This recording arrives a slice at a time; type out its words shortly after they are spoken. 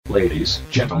Ladies,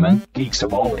 gentlemen, geeks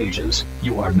of all ages,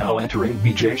 you are now entering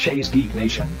BJ Shay's Geek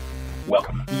Nation.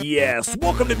 Welcome. Yes,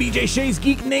 welcome to BJ Shay's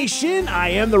Geek Nation.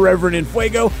 I am the Reverend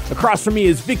Infuego. Across from me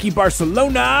is Vicky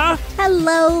Barcelona.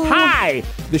 Hello. Hi.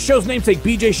 The show's namesake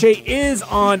BJ Shay is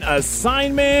on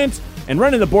assignment, and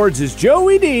running the boards is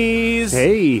Joey D's.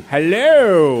 Hey.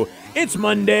 Hello. It's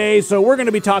Monday, so we're going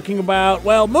to be talking about,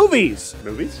 well, movies.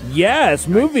 Movies? Yes,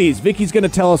 movies. Vicky's going to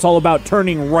tell us all about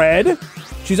Turning Red.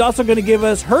 She's also going to give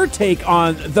us her take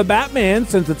on The Batman,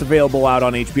 since it's available out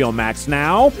on HBO Max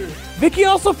now. Vicky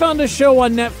also found a show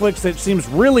on Netflix that seems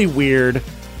really weird.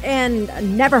 And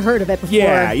never heard of it before.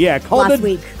 Yeah. Last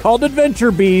week. Called Adventure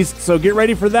Beast, so get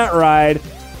ready for that ride.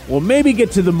 We'll maybe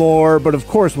get to the more, but of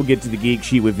course we'll get to the Geek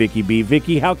Sheet with Vicky B.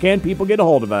 Vicky, how can people get a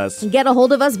hold of us? Get a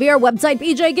hold of us via our website,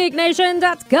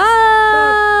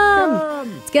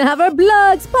 bjgeeknation.com. It's going to have our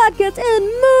blogs, podcasts, and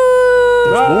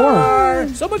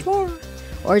more. So much more.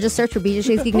 Or just search for BJ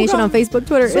Shay's Geek Nation on Facebook,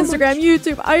 Twitter, Instagram,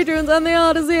 YouTube, iTunes, and the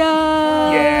Odyssey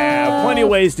app. Yeah, plenty of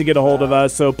ways to get a hold of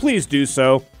us, so please do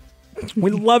so.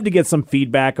 We'd love to get some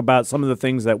feedback about some of the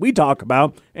things that we talk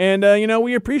about, and,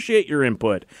 we appreciate your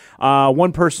input.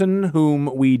 One person whom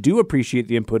we do appreciate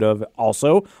the input of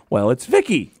also, well, it's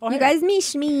Vicky. You guys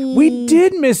miss me. We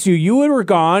did miss you. You were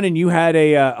gone, and you had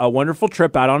a wonderful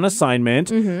trip out on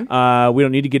assignment. Mm-hmm. We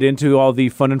don't need to get into all the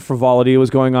fun and frivolity that was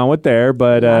going on with there,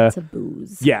 but... Lots of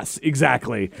booze. Yes,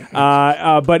 exactly.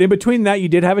 But in between that, you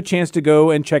did have a chance to go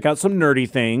and check out some nerdy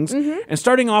things. Mm-hmm. And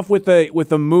starting off with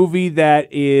a movie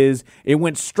that it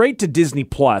went straight to Disney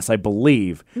Plus, I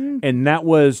believe, and that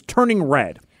was Turning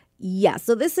Red. Yeah,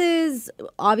 so this is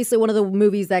obviously one of the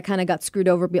movies that kind of got screwed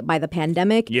over by the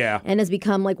pandemic. Yeah. And has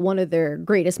become like one of their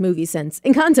greatest movies since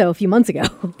Encanto a few months ago.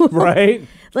 Right?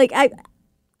 Like,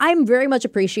 I'm very much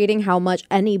appreciating how much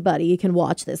anybody can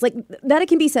watch this. Like, that it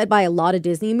can be said by a lot of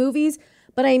Disney movies,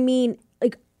 but I mean,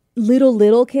 like,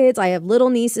 little kids. I have little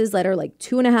nieces that are like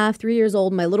 2.5, 3 years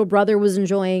old. My little brother was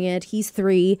enjoying it. He's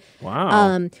 3.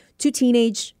 Wow. 2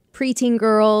 teenage, preteen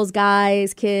girls,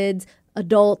 guys, kids,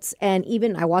 adults, and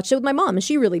even I watched it with my mom, and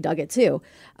she really dug it too.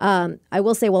 I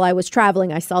will say, while I was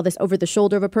traveling, I saw this over the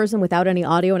shoulder of a person without any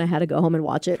audio, and I had to go home and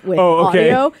watch it with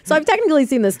audio. So I've technically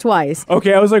seen this twice.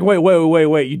 Okay, I was like,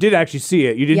 wait. You did actually see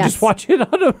it. You didn't just watch it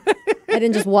on a... I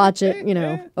didn't just watch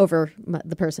it, over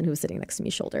the person who was sitting next to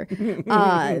me's shoulder.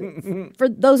 For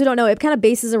those who don't know, it kind of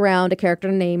bases around a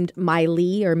character named Mai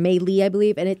Lee, I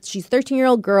believe, and she's a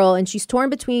 13-year-old girl, and she's torn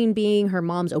between being her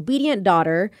mom's obedient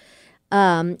daughter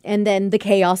and then the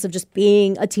chaos of just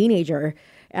being a teenager.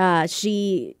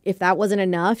 If that wasn't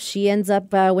enough, she ends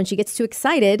up, when she gets too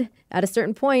excited at a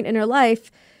certain point in her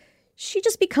life, she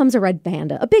just becomes a red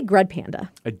panda, a big red panda.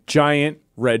 A giant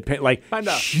red panda, like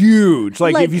huge.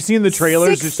 Like if you've seen the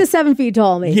trailers. 6 to 7 feet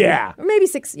tall, maybe. Yeah. Or maybe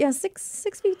 6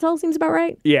 feet tall seems about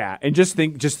right. Yeah, and just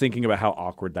thinking about how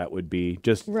awkward that would be,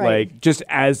 as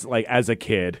a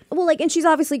kid. Well, and she's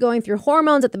obviously going through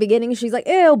hormones at the beginning. She's like,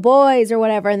 ew, boys or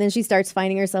whatever, and then she starts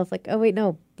finding herself like, oh wait,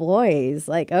 no, boys.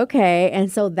 Like, okay,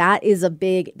 and so that is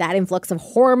that influx of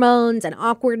hormones and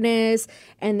awkwardness,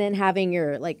 and then having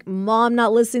your mom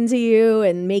not listen to you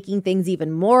and making things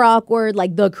even more awkward.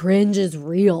 Like, the cringe is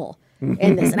real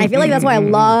in this, and I feel like that's why a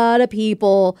lot of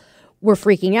people were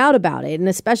freaking out about it, and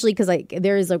especially because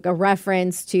there is a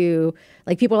reference to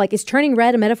people are like, is turning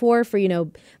red a metaphor for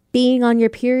being on your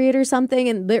period or something?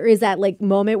 And there is that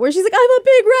moment where she's like, I'm a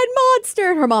big red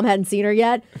monster, and her mom hadn't seen her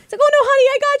yet. It's like, oh no, honey,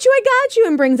 I got you,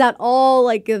 and brings out all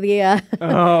the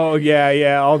oh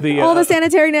yeah, all the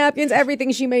sanitary napkins,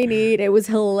 everything she may need. It was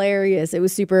hilarious. It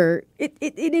was super. It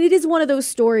is one of those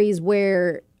stories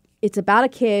where it's about a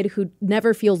kid who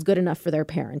never feels good enough for their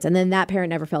parents, and then that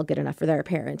parent never felt good enough for their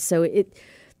parents. So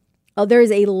there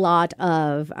is a lot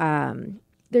of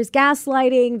there's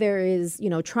gaslighting. There is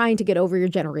trying to get over your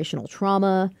generational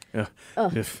trauma.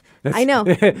 I know.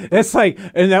 That's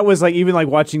and that was even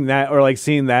watching that or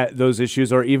seeing those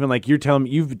issues, or even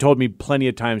you've told me plenty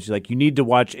of times, you're you need to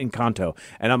watch Encanto,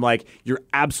 and I'm like, you're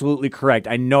absolutely correct.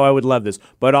 I know I would love this,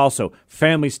 but also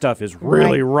family stuff is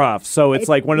really rough. So it's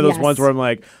one of those ones where I'm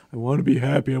like, I want to be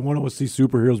happy. I want to see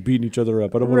superheroes beating each other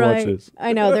up. I don't want to watch this.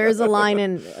 I know there is a line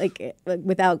in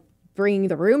without bringing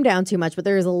the room down too much, but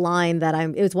there is a line that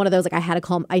it was one of those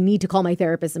I need to call my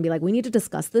therapist and be like, we need to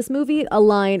discuss this movie. A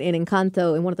line in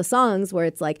Encanto in one of the songs where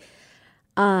it's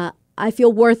I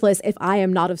feel worthless if I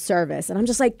am not of service, and I'm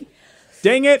just like,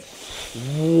 dang it,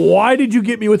 why did you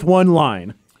get me with one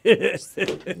line?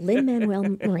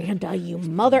 Lin-Manuel Miranda, you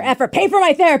mother effer, pay for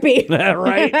my therapy.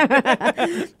 Right.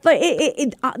 But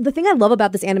the thing I love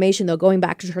about this animation, though, going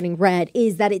back to Turning Red,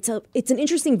 is that it's an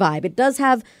interesting vibe. It does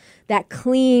have that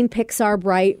clean Pixar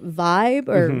bright vibe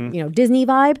or Disney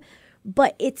vibe,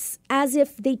 but it's as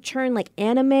if they turn like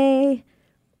anime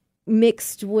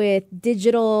mixed with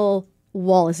digital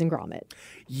Wallace and Gromit.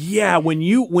 Yeah, when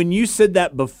you said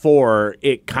that before,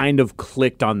 it kind of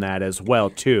clicked on that as well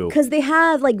too. Because they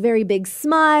have like very big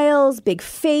smiles, big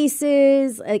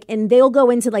faces, like, and they'll go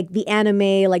into like the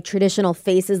anime, like traditional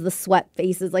faces, the sweat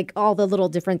faces, like all the little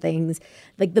different things,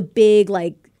 like the big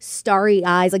like starry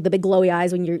eyes, like the big glowy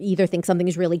eyes when you either think something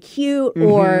is really cute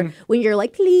or when you're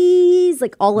like, please,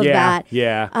 like all of that.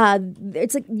 Yeah.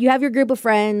 It's like you have your group of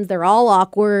friends. They're all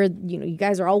awkward. You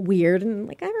guys are all weird. And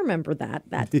like, I remember that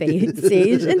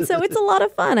stage. And so it's a lot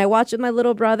of fun. I watched it with my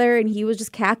little brother and he was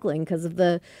just cackling because of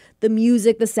the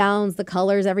music, the sounds, the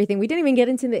colors, everything. We didn't even get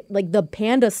into the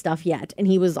panda stuff yet. And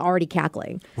he was already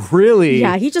cackling. Really?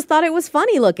 Yeah. He just thought it was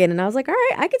funny looking. And I was like, all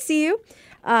right, I could see you.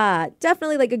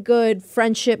 Definitely like a good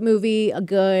friendship movie, a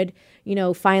good,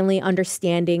 finally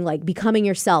understanding, like becoming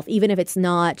yourself, even if it's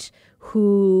not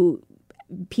who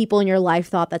people in your life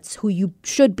thought that's who you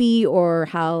should be or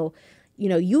how,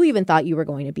 you even thought you were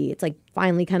going to be. It's like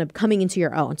finally kind of coming into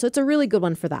your own. So it's a really good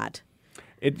one for that.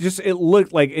 It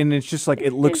looked like, and it's just like,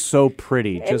 it looks so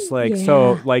pretty. Just like,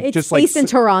 so like, it's just like. based in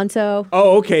Toronto.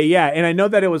 Oh, okay. Yeah. And I know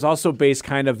that it was also based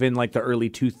kind of in like the early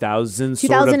 2000s.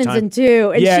 2002.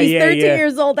 And yeah, she's yeah, 13 yeah.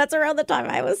 years old. That's around the time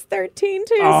I was 13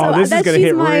 too. Oh, so this is going to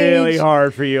hit really age.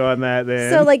 hard for you on that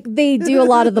then. So like they do a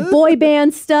lot of the boy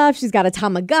band stuff. She's got a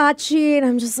Tamagotchi. And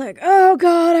I'm just like, oh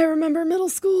God, I remember middle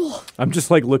school. I'm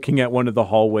just like looking at one of the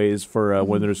hallways for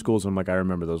one of their schools. And I'm like, I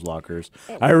remember those lockers.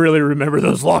 I really remember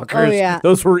those lockers. Oh, yeah.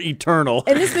 Those were eternal.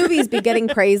 And this movie is getting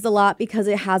praised a lot because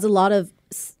it has a lot of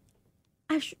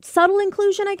subtle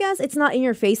inclusion, I guess. It's not in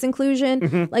your face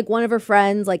inclusion. Like one of her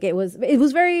friends, like it was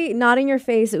very not in your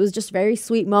face. It was just very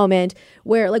sweet moment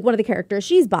where like one of the characters,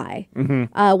 she's bi,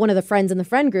 one of the friends in the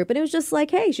friend group. And it was just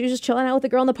like, hey, she was just chilling out with the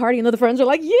girl in the party. And the friends are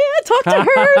like, yeah, talk to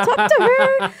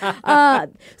her.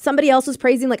 Somebody else was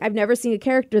praising, like, I've never seen a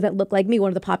character that looked like me. One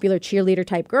of the popular cheerleader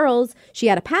type girls, she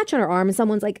had a patch on her arm and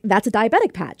someone's like, that's a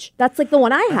diabetic patch. That's like the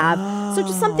one I have. So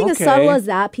just something as subtle as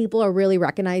that, people are really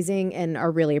recognizing and are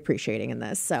really appreciating in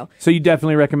this. So you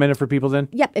definitely recommend it for people then?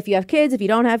 Yep. If you have kids, if you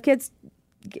don't have kids,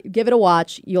 give it a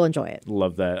watch. You'll enjoy it.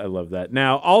 Love that. I love that.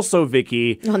 Now, also,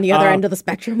 Vicky. On the other end of the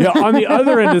spectrum. Yeah, on the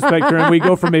other end of the spectrum, we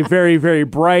go from a very, very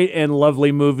bright and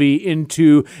lovely movie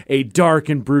into a dark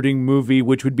and brooding movie,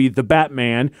 which would be The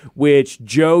Batman, which,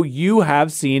 Joe, you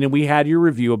have seen, and we had your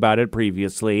review about it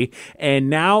previously. And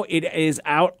now it is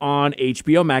out on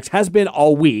HBO Max, has been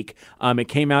all week. It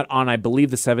came out on, I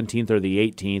believe, the 17th or the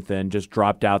 18th and just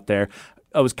dropped out there.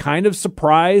 I was kind of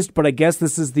surprised, but I guess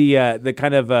this is the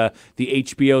kind of the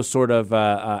HBO sort of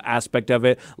aspect of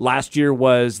it. Last year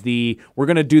was we're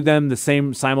going to do them the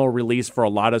same simul release for a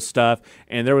lot of stuff,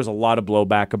 and there was a lot of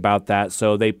blowback about that.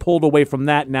 So they pulled away from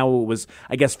that. Now it was,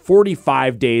 I guess,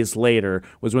 45 days later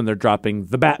was when they're dropping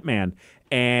The Batman.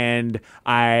 And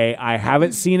I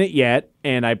haven't seen it yet,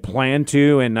 and I plan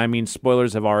to, and I mean,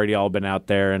 spoilers have already all been out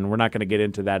there, and we're not going to get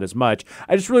into that as much.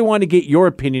 I just really wanted to get your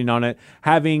opinion on it,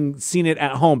 having seen it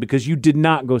at home, because you did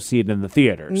not go see it in the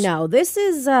theaters. No, this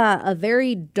is a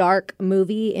very dark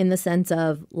movie in the sense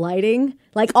of lighting.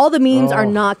 Like, all the memes are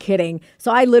not kidding.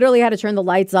 So I literally had to turn the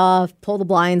lights off, pull the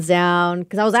blinds down,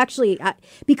 because I was actually,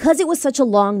 because it was such a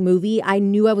long movie, I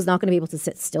knew I was not going to be able to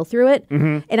sit still through it.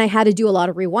 And I had to do a lot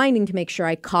of rewinding to make sure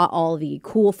I caught all the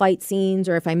cool fight scenes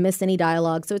or if I missed any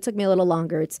dialogue. So it took me a little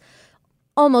longer. It's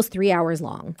almost 3 hours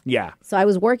long. Yeah. So I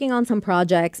was working on some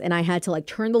projects and I had to like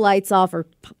turn the lights off or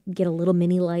get a little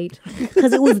mini light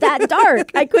because it was that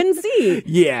dark. I couldn't see.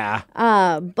 Yeah.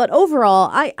 But overall,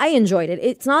 I enjoyed it.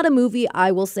 It's not a movie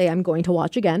I will say I'm going to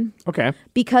watch again. Okay.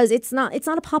 Because it's not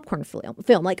a popcorn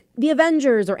film. Like The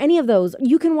Avengers or any of those,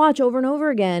 you can watch over and over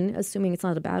again, assuming it's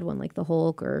not a bad one like The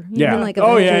Hulk or even like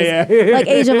Avengers, like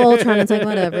Age of Ultron. It's like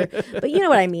whatever. But you know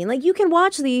what I mean? Like you can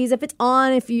watch these if it's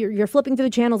on, if you're flipping through the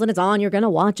channels and it's on, you're going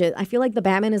to watch it. I feel like The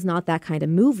Batman is not that kind of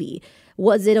movie.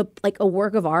 Was it a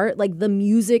work of art? Like the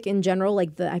music in general,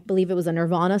 like I believe it was a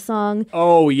Nirvana song.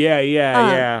 Oh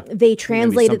yeah. They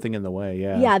translated something in the way.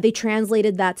 Yeah. Yeah, they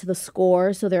translated that to the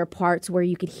score, so there are parts where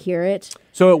you could hear it.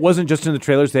 So it wasn't just in the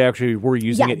trailers; they actually were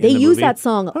using it. Yeah, they use movie? that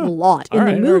song a lot in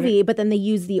the movie, but then they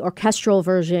use the orchestral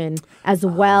version as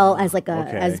well as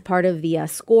as part of the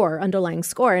underlying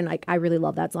score, and I really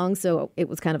love that song, so it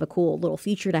was kind of a cool little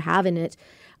feature to have in it.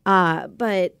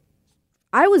 But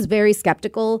I was very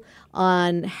skeptical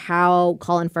on how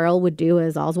Colin Farrell would do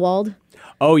as Oswald.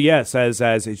 Oh yes, as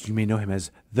you may know him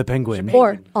as the Penguin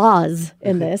or Oz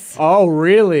in this. Oh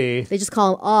really? They just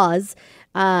call him Oz.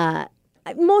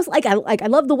 I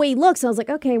love the way he looks. So I was like,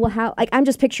 okay, well, how? Like, I'm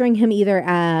just picturing him either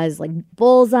as like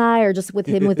Bullseye or just with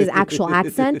his actual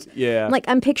accent. Yeah. Like,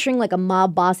 I'm picturing like a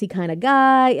mob bossy kind of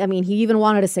guy. I mean, he even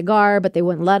wanted a cigar, but they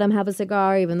wouldn't let him have a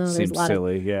cigar, even though there's Seems a lot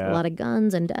silly, of a lot of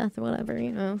guns and death or whatever.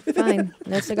 Fine,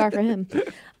 no cigar for him.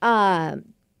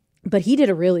 But he did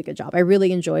a really good job. I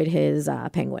really enjoyed his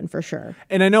Penguin for sure.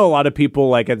 And I know a lot of people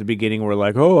like at the beginning were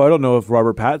like, "Oh, I don't know if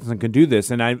Robert Pattinson can do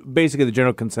this." And basically the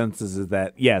general consensus is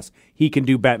that yes, he can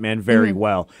do Batman very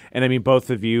well. And I mean, both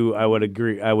of you, I would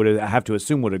agree. I have to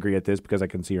assume would agree at this because I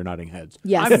can see your nodding heads.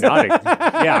 Yes, I'm nodding.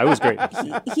 Yeah, it was great.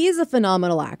 He is a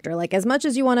phenomenal actor. Like, as much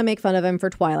as you want to make fun of him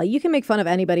for Twilight, you can make fun of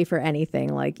anybody for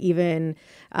anything. Like, even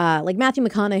like Matthew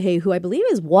McConaughey, who I believe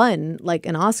has won like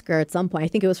an Oscar at some point. I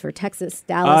think it was for Dallas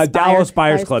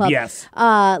Buyers Club. Yes.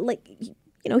 Like,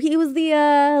 he was the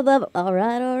all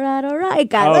right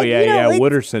guy. Oh like,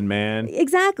 Wooderson, man.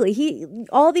 Exactly.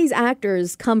 All these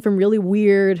actors come from really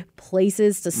weird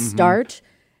places to start,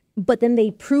 but then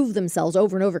they prove themselves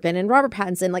over and over again. And Robert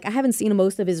Pattinson, like, I haven't seen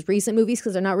most of his recent movies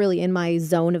because they're not really in my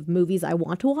zone of movies I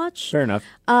want to watch. Fair enough.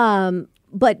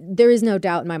 But there is no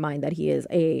doubt in my mind that he is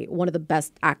one of the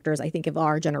best actors, I think, of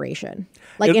our generation,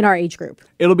 like in our age group.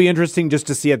 It'll be interesting just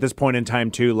to see at this point in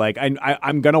time, too. Like,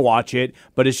 I'm going to watch it,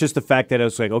 but it's just the fact that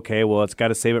it's like, okay, well, it's got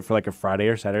to save it for like a Friday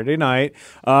or Saturday night.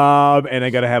 And I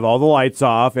got to have all the lights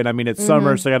off. And I mean, it's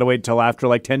summer, so I got to wait till after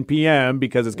like 10 p.m.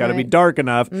 because it's got to be dark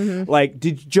enough. Like,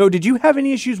 did you have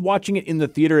any issues watching it in the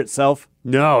theater itself?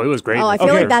 No, it was great. Oh, I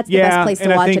feel like that's the best place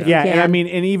to watch it. And I mean,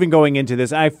 and even going into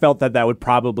this, I felt that would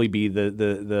probably be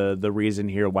the reason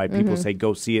here why people say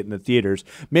go see it in the theaters.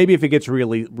 Maybe if it gets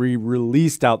really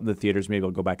released out in the theaters, maybe I'll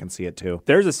go back and see it too.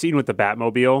 There's a scene with the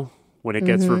Batmobile when it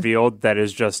gets revealed that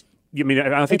is just. I mean, I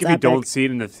don't think if you don't see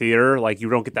it in the theater, like, you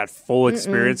don't get that full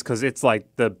experience because it's like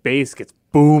the bass gets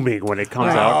booming when it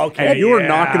comes out. Okay, and you are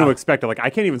not going to expect it. Like,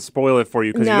 I can't even spoil it for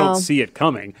you because you don't see it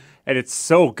coming. And it's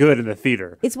so good in the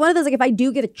theater. It's one of those, like, if I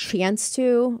do get a chance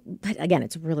to, but again,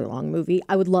 it's a really long movie,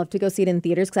 I would love to go see it in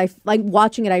theaters because I like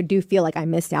watching it. I do feel like I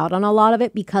missed out on a lot of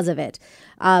it because of it.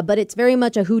 But it's very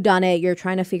much a whodunit. You're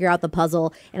trying to figure out the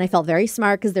puzzle. And I felt very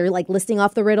smart because they're like listing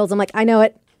off the riddles. I'm like, I know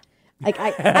it. Like,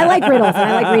 I like riddles and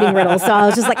I like reading riddles. So I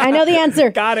was just like, I know the answer.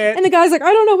 Got it. And the guy's like,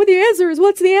 I don't know what the answer is.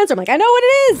 What's the answer? I'm like, I know what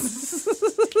it is.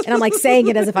 And I'm like saying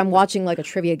it as if I'm watching like a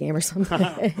trivia game or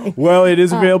something. Well, it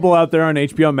is available out there on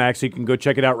HBO Max, so you can go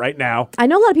check it out right now. I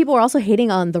know a lot of people are also hating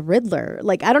on the Riddler.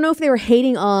 Like, I don't know if they were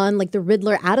hating on like the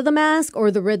Riddler out of the mask or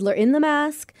the Riddler in the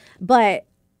mask, but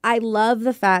I love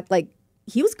the fact, like,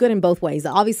 he was good in both ways.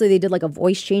 Obviously, they did like a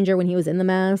voice changer when he was in the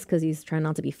mask because he's trying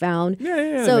not to be found.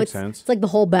 Yeah, so that makes sense. It's like the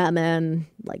whole Batman,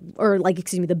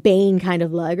 the Bane kind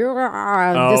of like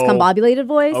discombobulated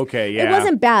voice. Okay, yeah. It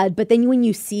wasn't bad, but then when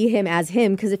you see him as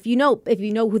him, because if you know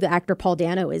who the actor Paul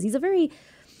Dano is, he's a very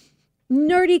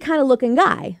nerdy kind of looking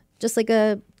guy. Just like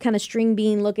a kind of string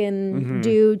bean looking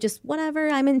dude, just whatever,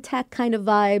 I'm in tech kind of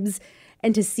vibes.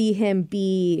 And to see him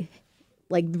be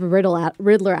like the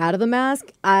Riddler out of the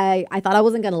mask, I thought I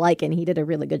wasn't going to like it, and he did a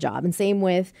really good job. And same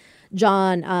with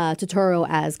John Turturro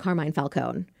as Carmine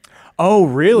Falcone. Oh,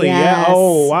 really? Yes. Yeah.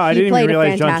 Oh, wow. I He didn't even played a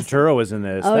realize John fantastic- Turturro was in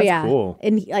this. Oh, That's yeah. cool.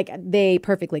 And they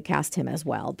perfectly cast him as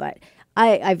well. But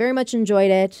I very much enjoyed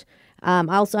it. I'm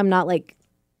not like,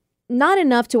 not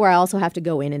enough to where I also have to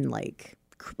go in and like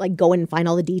go in and find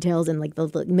all the details and like the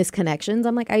misconnections.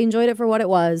 I'm like, I enjoyed it for what it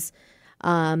was.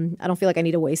 I don't feel like I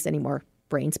need to waste any more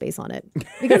brain space on it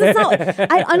because it's not.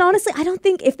 And honestly, I don't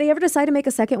think if they ever decide to make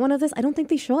a second one of this, I don't think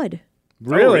they should.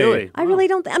 Really? Oh, really? I really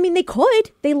don't. I mean, they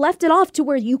could. They left it off to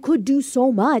where you could do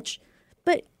so much,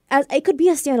 but it could be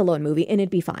a standalone movie and it'd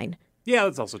be fine. Yeah,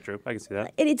 that's also true. I can see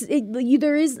that.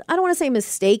 There is, I don't want to say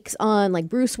mistakes on like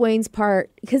Bruce Wayne's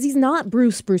part because he's not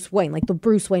Bruce Wayne, like the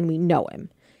Bruce Wayne we know him.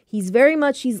 He's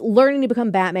learning to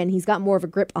become Batman. He's got more of a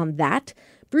grip on that.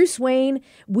 Bruce Wayne,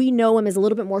 we know him as a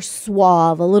little bit more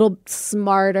suave, a little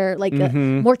smarter, like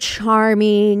more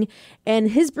charming. And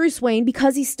his Bruce Wayne,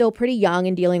 because he's still pretty young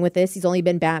and dealing with this, he's only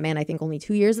been Batman, I think, only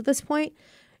 2 years at this point.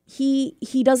 He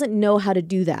doesn't know how to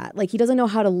do that. Like, he doesn't know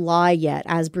how to lie yet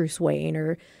as Bruce Wayne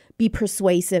or be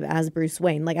persuasive as Bruce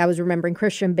Wayne. Like, I was remembering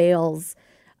Christian Bale's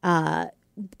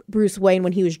Bruce Wayne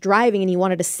when he was driving and he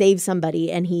wanted to save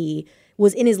somebody and he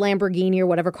was in his Lamborghini or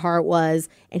whatever car it was,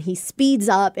 and he speeds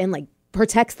up and like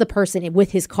protects the person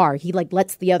with his car. He like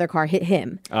lets the other car hit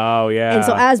him. Oh, yeah. And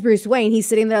so as Bruce Wayne, he's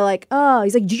sitting there like, oh,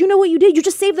 he's like, did you know what you did? You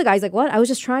just saved the guy. He's like, what? I was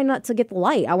just trying not to get the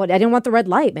light. I didn't want the red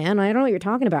light, man. I don't know what you're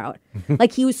talking about.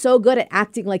 Like, he was so good at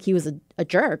acting like he was a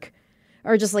jerk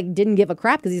or just like didn't give a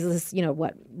crap because he's this,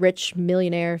 rich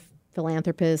millionaire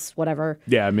philanthropist, whatever.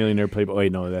 Yeah, a millionaire playboy.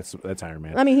 Wait, no, that's Iron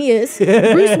Man. I mean, he is.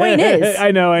 Bruce Wayne is.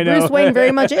 I know. Bruce Wayne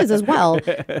very much is as well.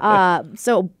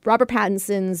 So Robert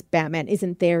Pattinson's Batman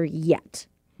isn't there yet.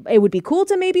 It would be cool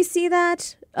to maybe see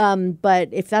that. But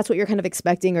if that's what you're kind of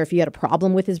expecting, or if you had a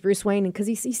problem with his Bruce Wayne, because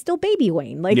he's still baby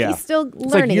Wayne, like he's still learning.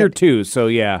 It's like year 2, so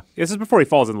yeah. This is before he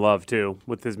falls in love too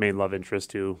with his main love interest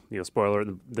too. Spoiler: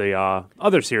 the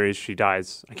other series, she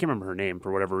dies. I can't remember her name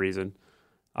for whatever reason.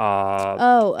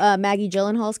 Maggie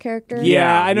Gyllenhaal's character.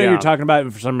 Yeah, I know you're talking about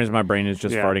it. For some reason, my brain is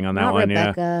just farting on that Not one.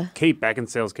 Rebecca. Yeah, Kate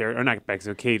Beckinsale's character, or not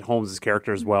Beckinsale, Kate Holmes'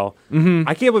 character as well. Mm-hmm.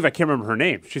 I can't believe I can't remember her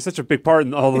name. She's such a big part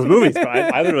in all those movies. But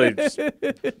I literally just,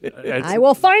 I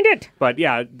will find it. But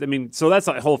yeah, I mean, so that's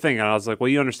the whole thing. And I was like, well,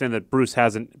 you understand that Bruce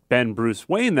hasn't been Bruce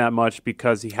Wayne that much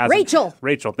because he hasn't.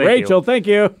 Rachel, thank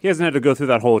you. He hasn't had to go through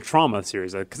that whole trauma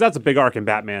series because that's a big arc in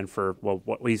Batman for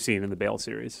what we've seen in the Bale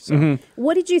series. So.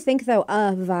 What did you think though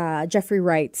of Jeffrey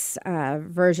Wright's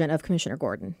version of Commissioner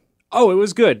Gordon? Oh, it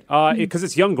was good because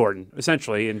it's young Gordon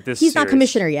essentially in this. He's series. not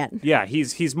commissioner yet. Yeah,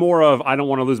 he's more of I don't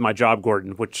want to lose my job,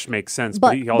 Gordon, which makes sense.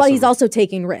 But he's also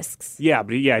taking risks. Yeah,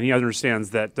 and he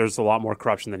understands that there's a lot more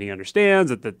corruption than he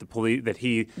understands. That the police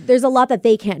there's a lot that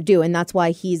they can't do, and that's why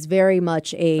he's very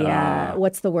much a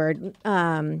what's the word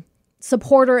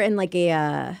supporter and like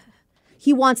a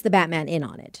he wants the Batman in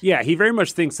on it. Yeah, he very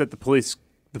much thinks that the police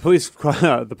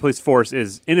force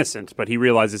is innocent, but he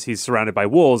realizes he's surrounded by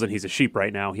wolves and he's a sheep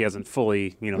right now. He hasn't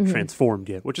fully, transformed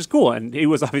yet, which is cool. And he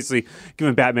was obviously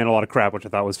giving Batman a lot of crap, which I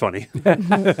thought was funny.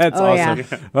 That's awesome.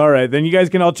 Yeah. All right, then you guys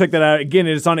can all check that out. Again,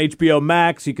 it's on HBO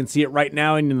Max. You can see it right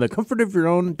now in the comfort of your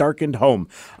own darkened home.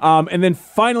 And then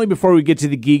finally, before we get to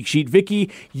the Geek Sheet,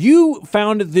 Vicky, you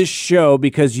found this show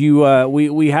because you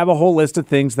we have a whole list of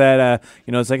things that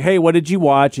it's like, hey, what did you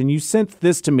watch? And you sent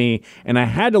this to me, and I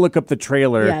had to look up the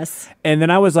trailer. Yes. And then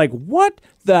I was like, what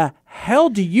the hell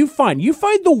do you find? You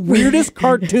find the weirdest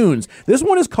cartoons. This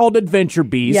one is called Adventure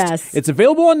Beast. Yes. It's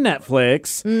available on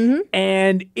Netflix. Mm-hmm.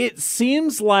 And it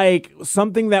seems like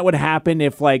something that would happen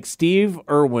if like Steve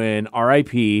Irwin,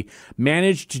 R.I.P.,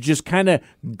 managed to just kind of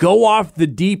go off the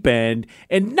deep end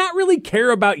and not really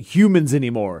care about humans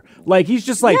anymore. Like he's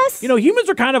just like, humans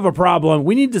are kind of a problem.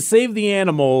 We need to save the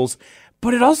animals.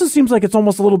 But it also seems like it's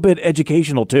almost a little bit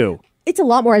educational too. It's a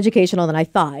lot more educational than I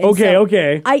thought.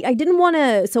 Okay. I didn't want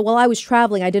to. So while I was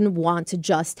traveling, I didn't want to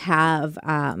just have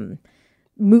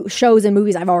shows and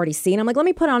movies I've already seen. I'm like, let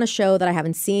me put on a show that I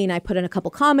haven't seen. I put in a couple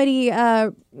comedy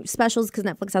specials because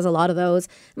Netflix has a lot of those.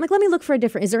 I'm like, let me look for a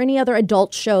different. Is there any other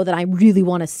adult show that I really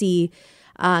want to see?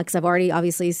 Because I've already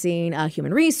obviously seen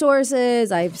Human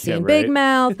Resources, I've seen Big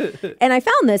Mouth, and I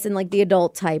found this in like the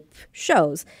adult type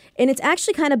shows. And it's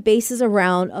actually kind of bases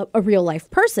around a real life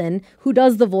person who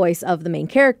does the voice of the main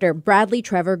character. Bradley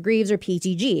Trevor Greaves, or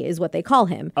PTG is what they call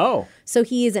him. Oh. So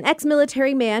he is an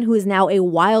ex-military man who is now a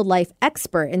wildlife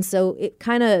expert. And so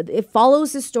it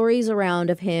follows the stories around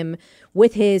of him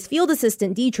with his field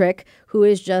assistant, Dietrich, who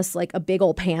is just like a big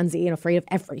old pansy and afraid of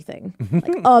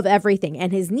everything,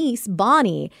 and his niece,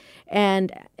 Bonnie.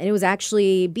 And it was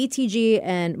actually BTG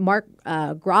and Mark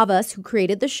Gravas who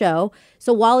created the show.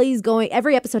 So while he's going,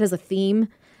 every episode has a theme,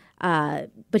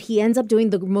 but he ends up doing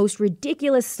the most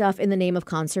ridiculous stuff in the name of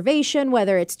conservation,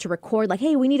 whether it's to record like,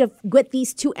 hey, we need to get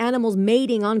these two animals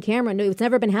mating on camera. No, it's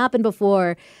never been happened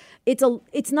before.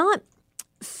 It's not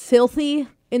filthy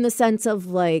in the sense of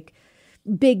like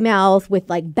Big Mouth with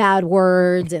like bad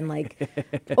words and like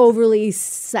overly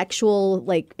sexual,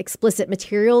 like explicit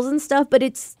materials and stuff, but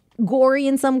it's gory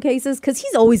in some cases because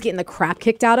he's always getting the crap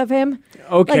kicked out of him.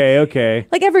 Okay.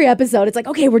 Like every episode, it's like,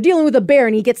 okay, we're dealing with a bear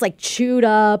and he gets like chewed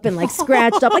up and like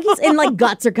scratched up, like he's and like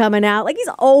guts are coming out, like he's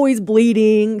always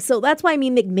bleeding. So that's why I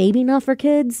mean, like, maybe not for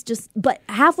kids. But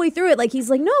halfway through it, like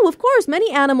he's like, no, of course,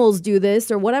 many animals do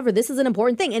this or whatever. This is an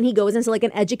important thing, and he goes into like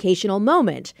an educational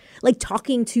moment, like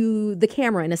talking to the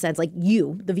camera in a sense, like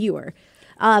you, the viewer.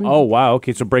 Oh, wow.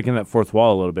 Okay, so breaking that fourth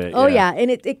wall a little bit. Oh, yeah. And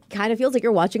it kind of feels like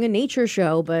you're watching a nature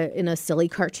show, but in a silly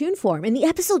cartoon form. And the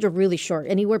episodes are really short,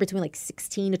 anywhere between like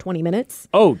 16 to 20 minutes.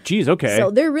 Oh, geez. Okay. So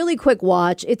they're really quick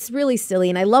watch. It's really silly.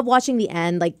 And I love watching the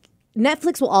end. Like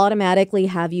Netflix will automatically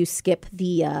have you skip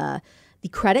the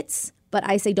credits. But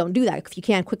I say don't do that. If you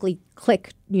can, quickly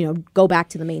click, go back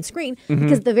to the main screen.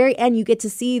 Because at the very end, you get to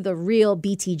see the real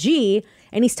BTG.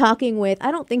 And he's talking with, I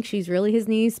don't think she's really his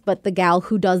niece, but the gal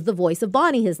who does the voice of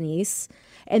Bonnie, his niece.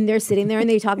 And they're sitting there and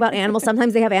they talk about animals.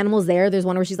 Sometimes they have animals there. There's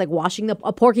one where she's like washing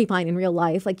a porcupine in real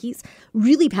life. Like he's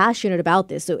really passionate about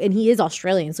this. So, and he is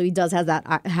Australian, so he does have that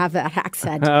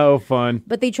accent. Oh, fun.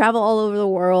 But they travel all over the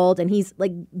world. And he's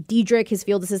like, Diedrich, his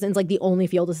field assistant, is like the only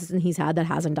field assistant he's had that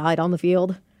hasn't died on the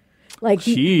field. Like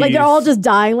they're all just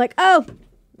dying. Like, oh,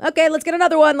 okay, let's get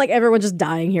another one. Like everyone's just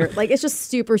dying here. Like it's just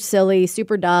super silly,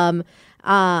 super dumb.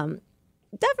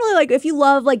 Definitely, like if you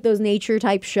love like those nature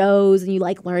type shows and you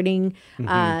like learning,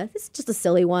 this is just a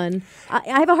silly one.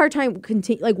 I have a hard time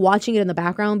like watching it in the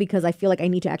background because I feel like I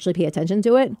need to actually pay attention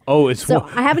to it. Oh, it's so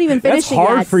I haven't even finished that's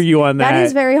hard it yet. for you on that. That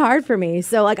is very hard for me.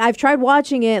 So like I've tried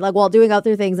watching it like while doing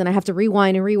other things, and I have to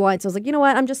rewind and rewind. So I was like, you know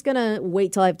what? I'm just gonna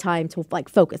wait till I have time to like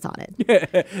focus on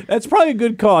it. That's probably a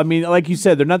good call. I mean, like you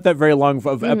said, they're not that very long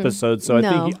of episodes, so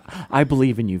I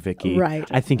believe in you, Vicky. Right.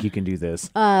 I think you can do this.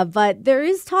 But there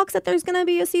is talks that there's gonna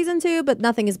be a season 2, but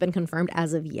nothing has been confirmed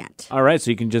as of yet. All right,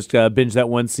 so you can just binge that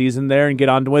one season there and get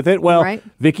on with it. Well, right.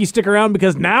 Vicky, stick around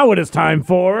because now it is time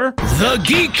for The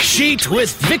Geek Sheet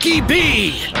with Vicky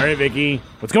B. All right, Vicky,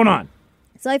 what's going on?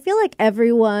 So I feel like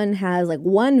everyone has like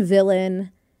one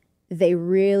villain they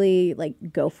really like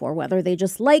go for, whether they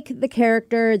just like the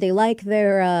character, they like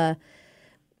their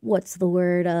what's the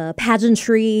word?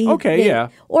 Pageantry. Okay,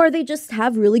 Or they just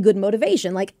have really good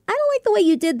motivation. Like, I don't like the way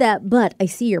you did that, but I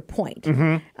see your point.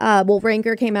 Well,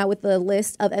 Ranker came out with a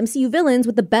list of MCU villains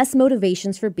with the best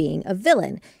motivations for being a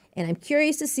villain. And I'm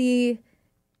curious to see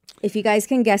if you guys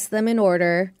can guess them in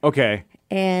order. Okay.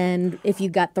 And if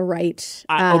you got the right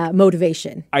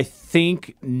motivation. I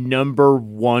think number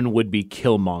 1 would be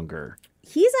Killmonger.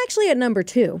 He's actually at number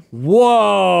 2.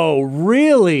 Whoa,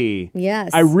 really? Yes.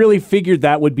 I really figured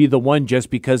that would be the one just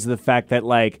because of the fact that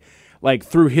like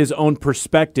through his own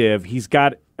perspective, he's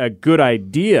got a good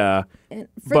idea.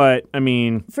 But I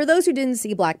mean, for those who didn't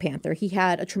see Black Panther, he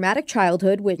had a traumatic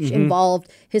childhood, which involved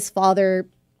his father,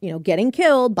 getting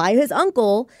killed by his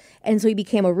uncle. And so he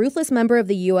became a ruthless member of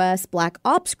the U.S. Black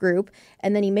Ops group.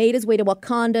 And then he made his way to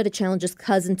Wakanda to challenge his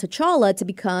cousin T'Challa to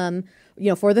become,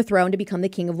 for the throne, to become the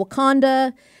king of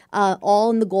Wakanda, all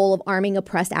in the goal of arming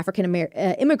oppressed African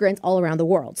immigrants all around the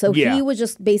world. So he was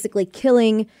just basically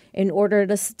killing in order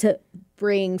to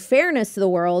bring fairness to the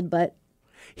world, but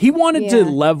he wanted to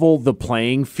level the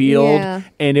playing field,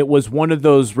 and it was one of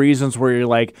those reasons where you're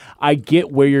like, I get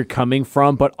where you're coming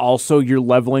from, but also you're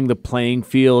leveling the playing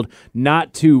field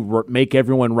not to make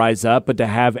everyone rise up, but to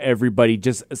have everybody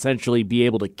just essentially be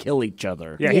able to kill each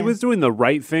other. Yeah, he was doing the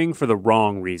right thing for the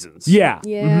wrong reasons. Yeah.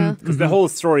 Because the whole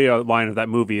storyline of that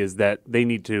movie is that they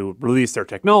need to release their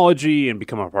technology and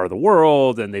become a part of the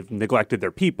world, and they've neglected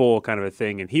their people, kind of a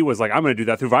thing. And he was like, I'm going to do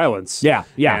that through violence.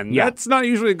 And that's not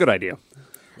usually a good idea.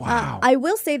 Wow. I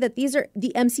will say that these are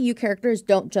the MCU characters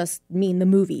don't just mean the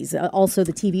movies, also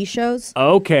the TV shows.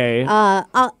 Okay.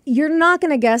 You're not going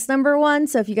to guess number 1,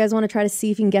 so if you guys want to try to see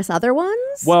if you can guess other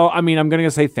ones. Well, I mean, I'm going to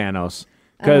say Thanos.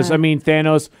 Because,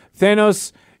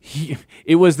 Thanos,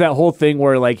 it was that whole thing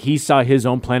where, like, he saw his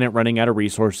own planet running out of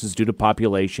resources due to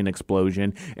population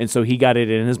explosion, and so he got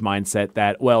it in his mindset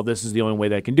that, well, this is the only way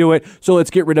that I can do it, so let's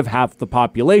get rid of half the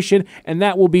population, and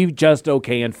that will be just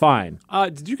okay and fine.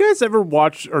 Did you guys ever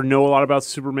watch or know a lot about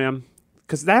Superman?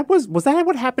 Because was that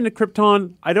what happened to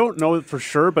Krypton? I don't know for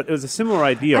sure, but it was a similar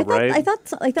idea, right? I thought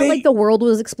like the world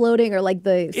was exploding or like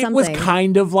something. It was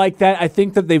kind of like that. I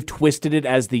think that they've twisted it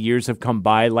as the years have come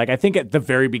by. Like, I think at the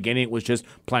very beginning it was just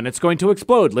planet's going to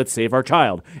explode. Let's save our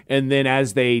child. And then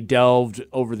as they delved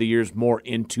over the years more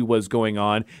into what's going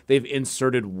on, they've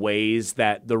inserted ways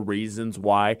that the reasons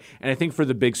why. And I think for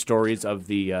the big stories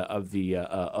of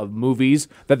of movies,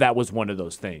 that was one of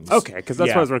those things. Okay, because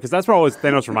that's what always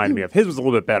Thanos reminded me of. His was a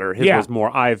little bit better. His was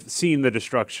more, I've seen the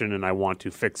destruction and I want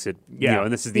to fix it.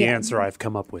 And this is the answer I've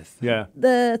come up with. Yeah.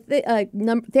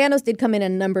 Thanos did come in at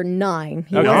number 9.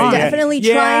 He was definitely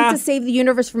trying to save the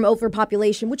universe from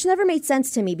overpopulation, which never made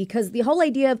sense to me because the whole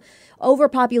idea of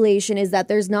overpopulation is that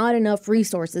there's not enough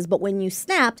resources. But when you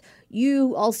snapped,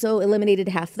 you also eliminated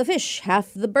half the fish,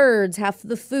 half the birds, half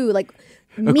the food. Like,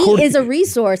 meat is a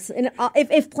resource, and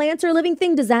if plants are a living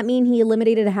thing, does that mean he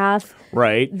eliminated half?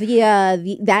 Right.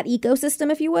 That ecosystem,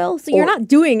 if you will. So you're not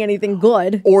doing anything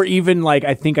good. Or even like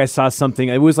I think I saw something.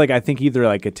 It was like I think either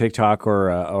like a TikTok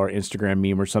or Instagram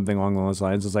meme or something along those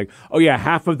lines. It's like, oh yeah,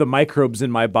 half of the microbes in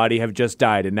my body have just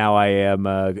died, and now I am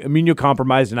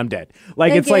immunocompromised and I'm dead.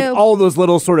 Like Thank you. like all those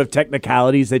little sort of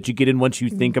technicalities that you get in once you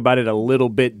think about it a little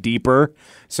bit deeper.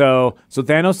 So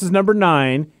Thanos is number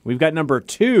 9. We've got number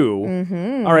 2.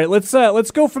 All right,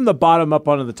 let's go from the bottom up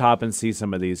onto the top and see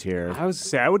some of these here.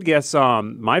 I would guess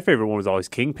my favorite one was always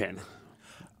Kingpin.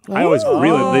 I always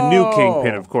really the new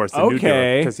Kingpin, of course, the new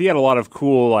because he had a lot of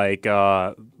cool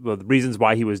the reasons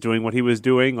why he was doing what he was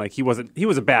doing. Like he was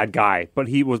a bad guy, but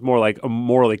he was more like a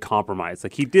morally compromised.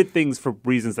 Like he did things for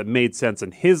reasons that made sense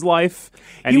in his life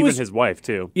and even his wife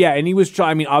too. Yeah, and he was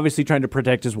obviously trying to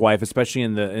protect his wife, especially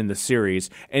in the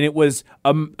series. And it was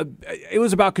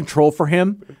about control for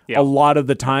him a lot of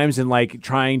the times, and like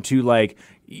trying to like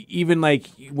even like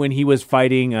when he was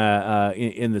fighting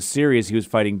in the series, he was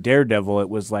fighting Daredevil. It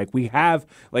was like we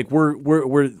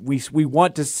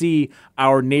want to see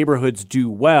our neighborhoods do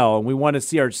well, and we want to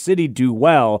see our city do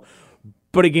well.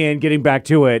 But again, getting back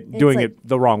to it, doing it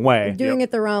the wrong way. Doing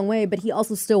it the wrong way, but he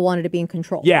also still wanted to be in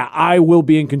control. Yeah, I will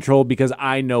be in control because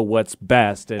I know what's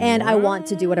best. And I want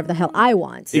to do whatever the hell I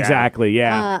want. Exactly,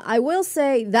 yeah. I will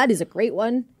say that is a great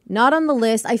one. Not on the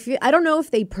list. I don't know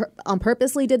if they on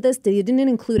purposely did this. They didn't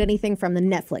include anything from the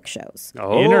Netflix shows.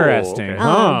 Oh, interesting. Okay.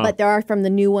 But there are from the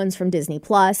new ones from Disney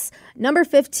Plus. Number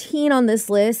 15 on this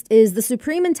list is the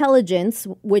Supreme Intelligence,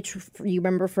 which you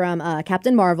remember from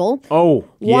Captain Marvel. Oh,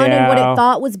 wanted what it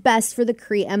thought was best for the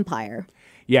Kree Empire.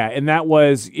 Yeah, and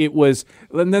it was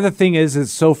another thing is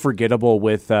it's so forgettable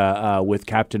with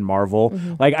Captain Marvel.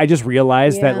 Mm-hmm. Like I just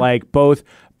realized that like both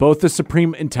the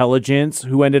Supreme Intelligence,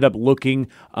 who ended up looking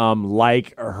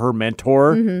like her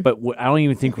mentor, Mm-hmm. but I don't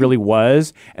even think really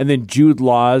was, and then Jude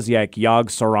Law's Yog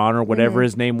Saran or whatever Mm-hmm.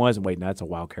 his name was. Wait, no, that's a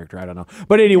WoW character. I don't know.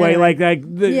 But anyway,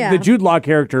 the Jude Law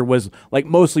character was like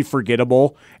mostly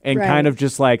forgettable and kind of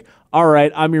just like, all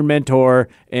right, I'm your mentor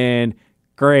and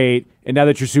great. And now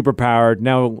that you're super powered,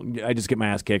 now I just get my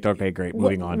ass kicked. Okay, great.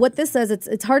 Moving on. What this says,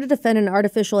 it's hard to defend an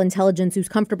artificial intelligence who's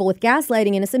comfortable with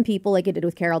gaslighting innocent people like it did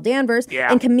with Carol Danvers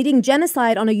and committing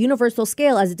genocide on a universal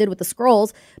scale as it did with the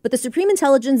Skrulls. But the Supreme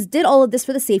Intelligence did all of this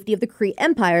for the safety of the Kree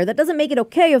Empire. That doesn't make it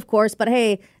okay, of course, but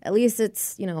hey, at least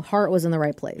its heart was in the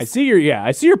right place. I see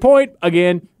your point.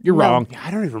 Again, you're wrong.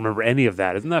 I don't even remember any of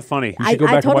that. Isn't that funny? You should go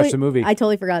back and watch the movie. I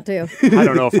totally forgot too. I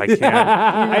don't know if I can.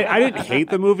 I didn't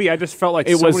hate the movie. I just felt like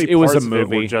It so was- many it was parts a of it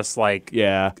movie. were just like,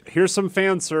 Yeah. here's some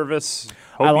fan service.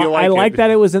 Hope I you like I it. like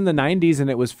that it was in the 90s and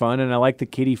it was fun, and I like the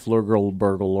kitty Flurgle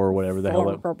or whatever the hell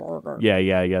it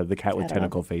Yeah, the cat with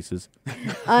tentacle faces.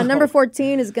 Number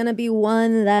 14 is going to be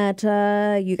one that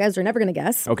you guys are never going to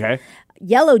guess. Okay.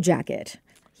 Yellow Jacket.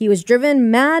 He was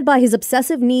driven mad by his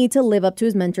obsessive need to live up to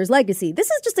his mentor's legacy. This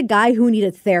is just a guy who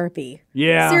needed therapy.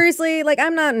 Yeah. Seriously,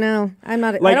 I'm not.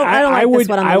 Like, I don't like this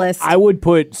one on the list. I would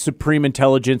put Supreme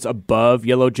Intelligence above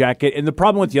Yellow Jacket. And the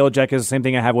problem with Yellow Jacket is the same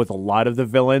thing I have with a lot of the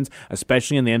villains,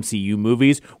 especially in the MCU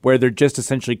movies, where they're just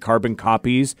essentially carbon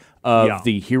copies of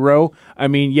the hero. I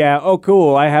mean, oh,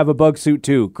 cool. I have a bug suit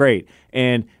too. Great.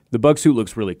 And the bug suit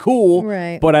looks really cool,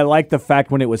 right? But I like the fact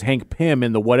when it was Hank Pym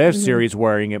in the What If series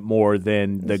wearing it more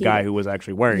than the guy who was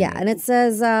actually wearing it. Yeah, and it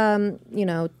says,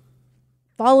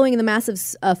 following in the massive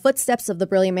footsteps of the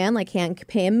brilliant man like Hank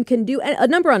Pym can do a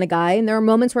number on a guy, and there are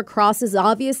moments where Cross's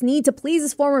obvious need to please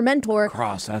his former mentor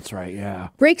Cross, that's right, yeah.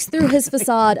 breaks through his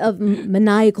facade of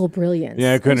maniacal brilliance.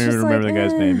 Yeah, I couldn't even remember the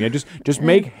guy's name. Yeah, just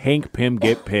make Hank Pym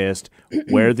get pissed,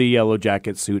 wear the Yellow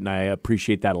Jacket suit, and I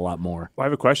appreciate that a lot more. Well, I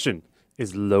have a question.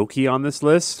 Is Loki on this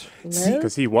list?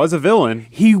 Because he was a villain.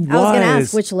 He was. I was going to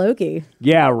ask which Loki.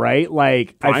 Yeah, right?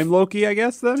 Like Prime Loki, I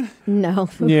guess, then? No.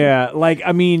 Yeah,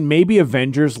 maybe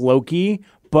Avengers Loki,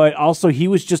 but also he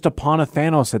was just a pawn of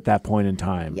Thanos at that point in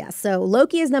time. Yeah, so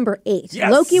Loki is number 8.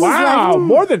 Yes. Loki was left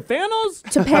more than Thanos?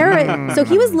 to perish. So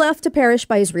he was left to perish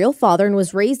by his real father and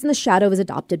was raised in the shadow of his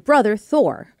adopted brother,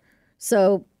 Thor.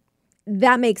 So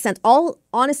that makes sense. All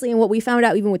honestly, and what we found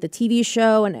out even with the TV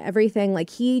show and everything,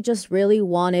 he just really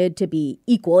wanted to be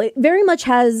equal. It very much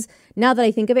has, now that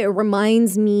I think of it, it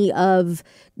reminds me of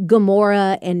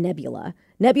Gamora and Nebula.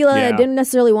 Nebula didn't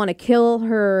necessarily want to kill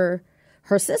her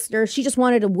sister. She just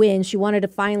wanted to win. She wanted to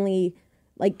finally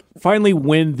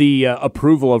win the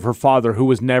approval of her father, who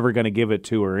was never going to give it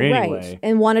to her anyway. Right.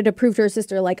 And wanted to prove to her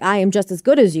sister, I am just as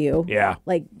good as you. Yeah.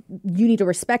 You need to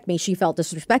respect me. She felt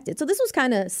disrespected. So this was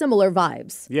kind of similar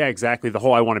vibes. Yeah, exactly. The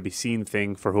whole I want to be seen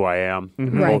thing for who I am.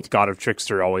 Mm-hmm. The Right. old God of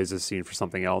Trickster always is seen for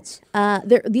something else.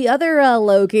 The other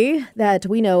Loki that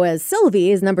we know as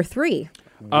Sylvie is number 3.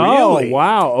 Oh, Really?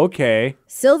 wow. Okay.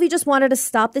 Sylvie just wanted to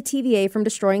stop the TVA from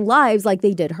destroying lives like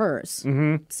they did hers.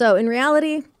 Mm-hmm. So in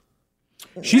reality,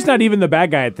 She's not even the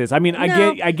bad guy at this. I mean,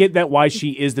 No. I get that why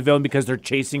she is the villain because they're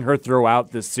chasing her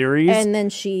throughout the series. and then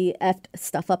she effed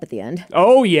stuff up at the end.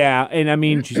 Oh, yeah. And I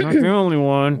mean, she's not the only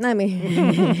one. I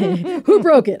mean, who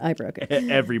broke it? I broke it.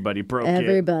 Everybody broke it.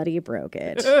 Everybody broke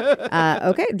it.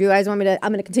 Okay. Do you guys want me to?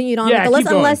 I'm going to continue on Yeah, with the list keep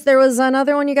going. unless there was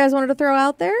another one you guys wanted to throw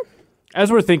out there. As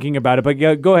we're thinking about it, but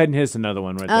go ahead and hit us another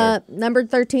one right there. Number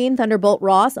 13, Thunderbolt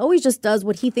Ross always just does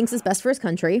what he thinks is best for his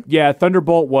country. Yeah,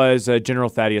 Thunderbolt was General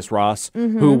Thaddeus Ross,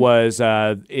 who was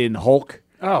in Hulk.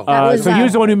 Oh. was, so he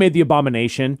was the one who made the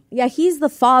Abomination. Yeah, he's the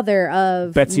father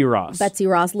of Betsy Ross. Betsy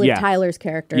Ross, Liv Yeah. Tyler's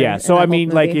character. Yeah, so in I that mean,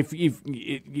 Hulk like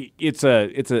movie. it's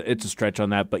a stretch on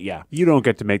that, but yeah. You don't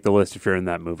get to make the list if you're in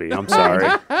that movie. I'm sorry.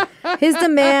 his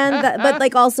demand, but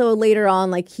like also later on,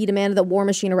 like he demanded that War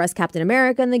Machine arrest Captain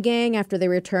America and the gang after they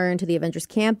returned to the Avengers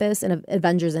campus in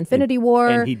Avengers Infinity War.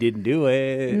 And he didn't do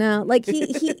it. No, like he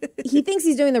thinks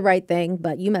he's doing the right thing,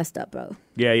 but you messed up, bro.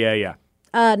 Yeah.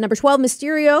 Number 12,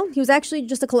 Mysterio. He was actually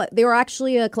just they were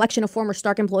actually a collection of former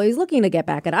Stark employees looking to get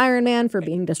back at Iron Man for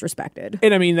being disrespected.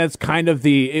 And I mean, that's kind of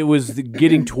it was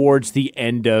getting towards the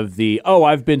end of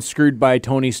I've been screwed by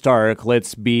Tony Stark.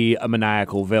 Let's be a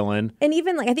maniacal villain. And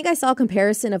even like, I think I saw a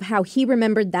comparison of how he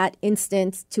remembered that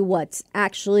instance to what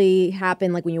actually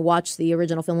happened. Like when you watch the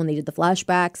original film when they did the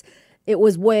flashbacks, it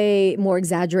was way more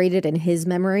exaggerated in his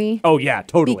memory. Oh, yeah,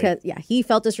 totally. Because, he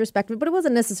felt disrespected, but it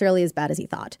wasn't necessarily as bad as he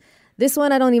thought. This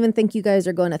one, I don't even think you guys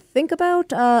are going to think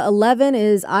about. 11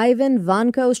 is Ivan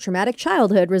Vanko's traumatic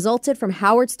childhood resulted from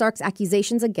Howard Stark's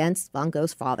accusations against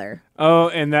Vanko's father. Oh,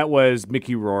 and that was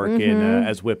Mickey Rourke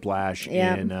as Whiplash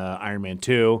in Iron Man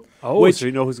 2. Oh, so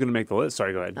you know who's going to make the list?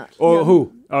 Sorry, go ahead.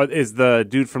 Who? Is the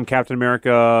dude from Captain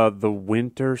America the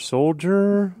Winter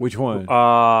Soldier? Which one?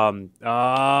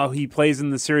 He plays in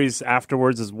the series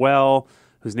afterwards as well.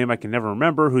 Whose name I can never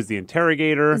remember, who's the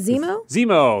interrogator. Zemo?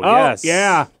 Zemo, Oh, yes.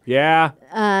 yeah.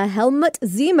 Helmut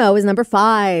Zemo is number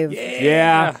 5.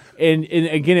 Yeah. And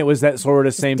again, it was that sort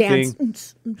of same Dance. thing.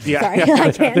 Sorry,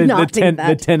 I can't not think that.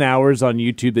 The 10 hours on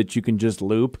YouTube that you can just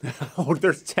loop. Oh,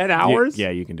 there's 10 hours? Yeah,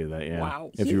 you can do that, yeah.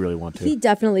 Wow. If you really want to. He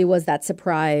definitely was that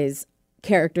surprise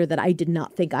character that I did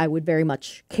not think I would very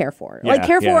much care for. Yeah,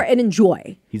 care for and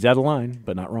enjoy. He's out of line,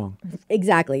 but not wrong.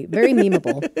 Exactly. Very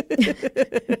memeable.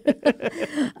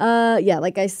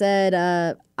 Like I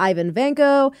said, Ivan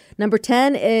Vanko. Number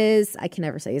 10 is, I can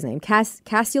never say his name,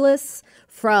 Cassius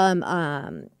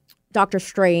from Doctor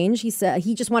Strange. He said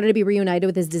he just wanted to be reunited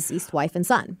with his deceased wife and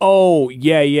son. Oh,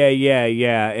 yeah.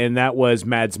 And that was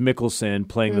Mads Mikkelsen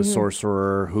playing the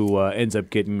sorcerer who ends up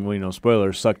getting,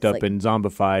 spoilers, sucked up and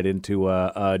zombified into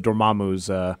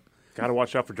Dormammu's... Gotta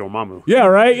watch out for Dormammu. Yeah,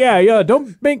 right? Yeah.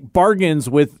 Don't make bargains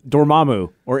with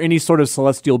Dormammu or any sort of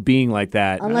celestial being like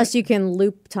that. Unless you can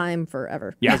loop time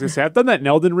forever. Yeah, I was going to say, I've done that in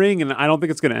Elden Ring, and I don't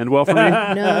think it's going to end well for me.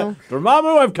 No.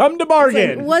 Dormammu, I've come to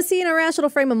bargain. Like, was he in a rational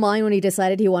frame of mind when he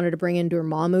decided he wanted to bring in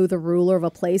Dormammu, the ruler of a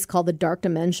place called the Dark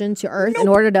Dimension, to Earth in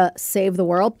order to save the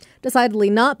world? Decidedly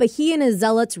not, but he and his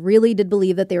zealots really did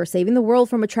believe that they were saving the world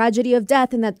from a tragedy of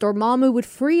death and that Dormammu would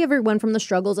free everyone from the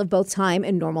struggles of both time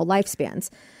and normal lifespans.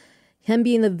 Him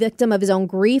being the victim of his own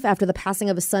grief after the passing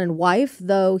of his son and wife,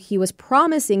 though he was a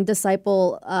promising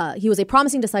disciple of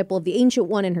the Ancient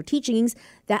One in her teachings,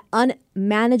 that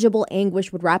unmanageable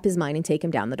anguish would wrap his mind and take him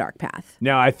down the dark path.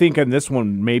 Now, I think on this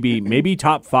one, maybe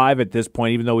top 5 at this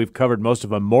point, even though we've covered most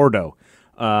of them, Mordo.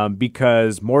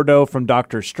 Because Mordo from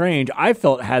Doctor Strange, I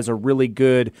felt has a really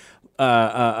good...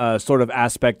 sort of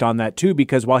aspect on that too,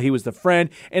 because while he was the friend,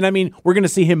 and I mean, we're going to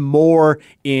see him more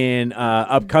in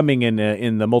upcoming in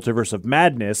the Multiverse of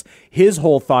Madness. His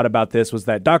whole thought about this was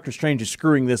that Doctor Strange is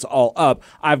screwing this all up.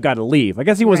 I've got to leave. I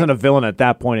guess he wasn't a villain at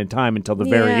that point in time until the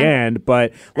very end,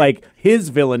 but like his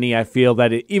villainy, I feel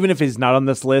that even if he's not on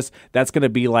this list, that's going to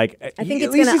be like I think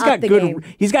it's going to up the game.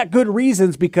 He's got good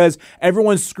reasons because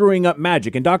everyone's screwing up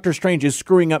magic, and Doctor Strange is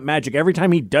screwing up magic every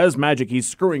time he does magic. He's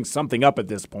screwing something up at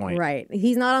this point. Right.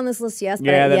 He's not on this list, yes.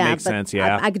 But that makes sense,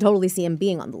 yeah. I could totally see him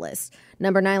being on the list.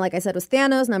 Number 9, like I said, was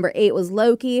Thanos. Number 8 was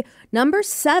Loki. Number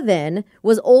 7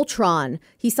 was Ultron.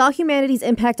 He saw humanity's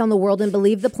impact on the world and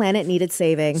believed the planet needed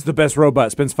saving. It's the best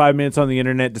robot. Spends 5 minutes on the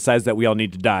internet, decides that we all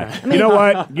need to die. You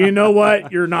know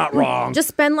what? You're not wrong. Just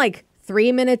spend like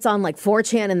 3 minutes on like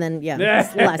 4chan and then,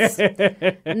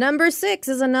 less. Number 6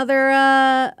 is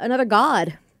another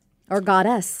god. Or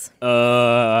goddess.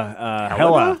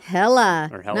 Hela. Hela.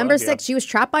 Number 6, she was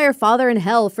trapped by her father in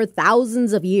hell for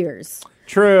thousands of years.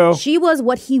 True. She was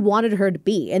what he wanted her to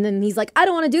be. And then he's like, I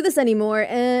don't want to do this anymore.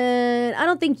 And I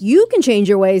don't think you can change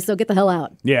your ways, so get the hell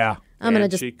out. Yeah. I'm going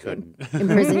to just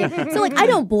imprison you. So, like, I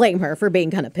don't blame her for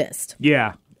being kind of pissed.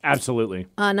 Yeah, absolutely.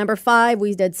 Number 5,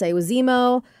 we did say was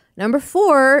Zemo. Number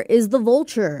 4 is the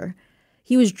Vulture.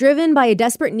 He was driven by a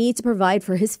desperate need to provide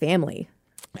for his family.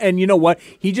 And you know what?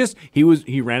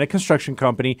 He ran a construction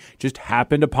company, just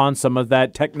happened upon some of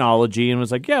that technology and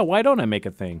was like, yeah, why don't I make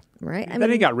a thing? Right. Then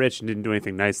he got rich and didn't do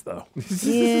anything nice, though.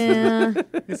 Yeah.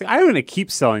 He's like, I'm going to keep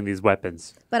selling these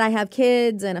weapons. But I have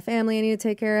kids and a family I need to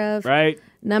take care of. Right.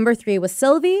 Number 3 was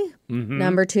Sylvie. Mm-hmm.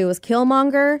 Number 2 was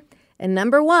Killmonger. And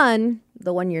number 1,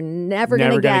 the one you're never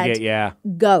going to get,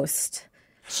 Ghost.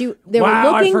 They were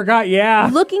looking, I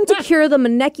forgot, looking to cure the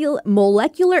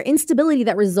molecular instability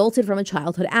that resulted from a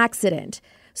childhood accident.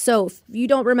 So if you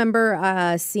don't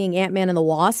remember seeing Ant-Man and the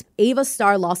Wasp, Ava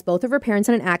Starr lost both of her parents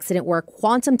in an accident where a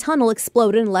quantum tunnel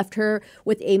exploded and left her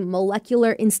with a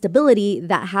molecular instability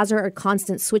that has her a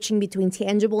constant switching between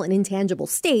tangible and intangible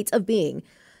states of being.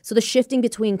 So the shifting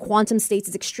between quantum states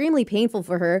is extremely painful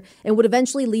for her and would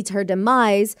eventually lead to her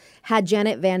demise had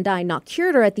Janet Van Dyne not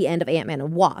cured her at the end of Ant-Man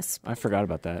and Wasp. I forgot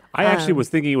about that. I actually was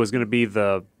thinking it was going to be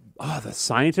the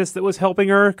scientist that was helping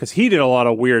her, because he did a lot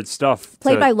of weird stuff.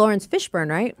 Played by Lawrence Fishburne,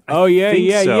 right? Oh,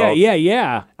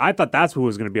 yeah. I thought that's who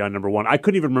was going to be on number one. I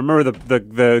couldn't even remember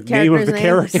the name of the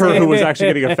character who was actually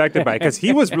getting affected by it, because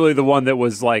he was really the one that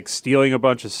was like stealing a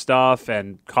bunch of stuff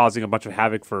and causing a bunch of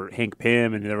havoc for Hank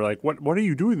Pym, and they were like, "What are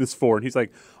you doing this for?" And he's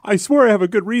like, "I swear I have a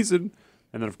good reason."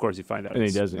 And then, of course, you find out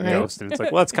it's he doesn't. a ghost, and it's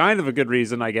like, well, that's kind of a good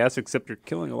reason, I guess, except you're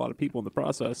killing a lot of people in the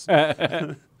process.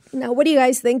 Now, what do you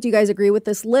guys think? Do you guys agree with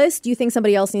this list? Do you think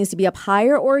somebody else needs to be up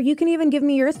higher? Or you can even give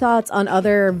me your thoughts on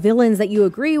other villains that you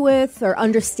agree with or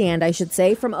understand, I should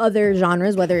say, from other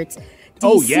genres, whether it's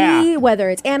DC, whether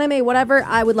it's anime, whatever.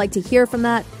 I would like to hear from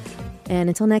that. And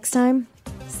until next time,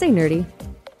 stay nerdy.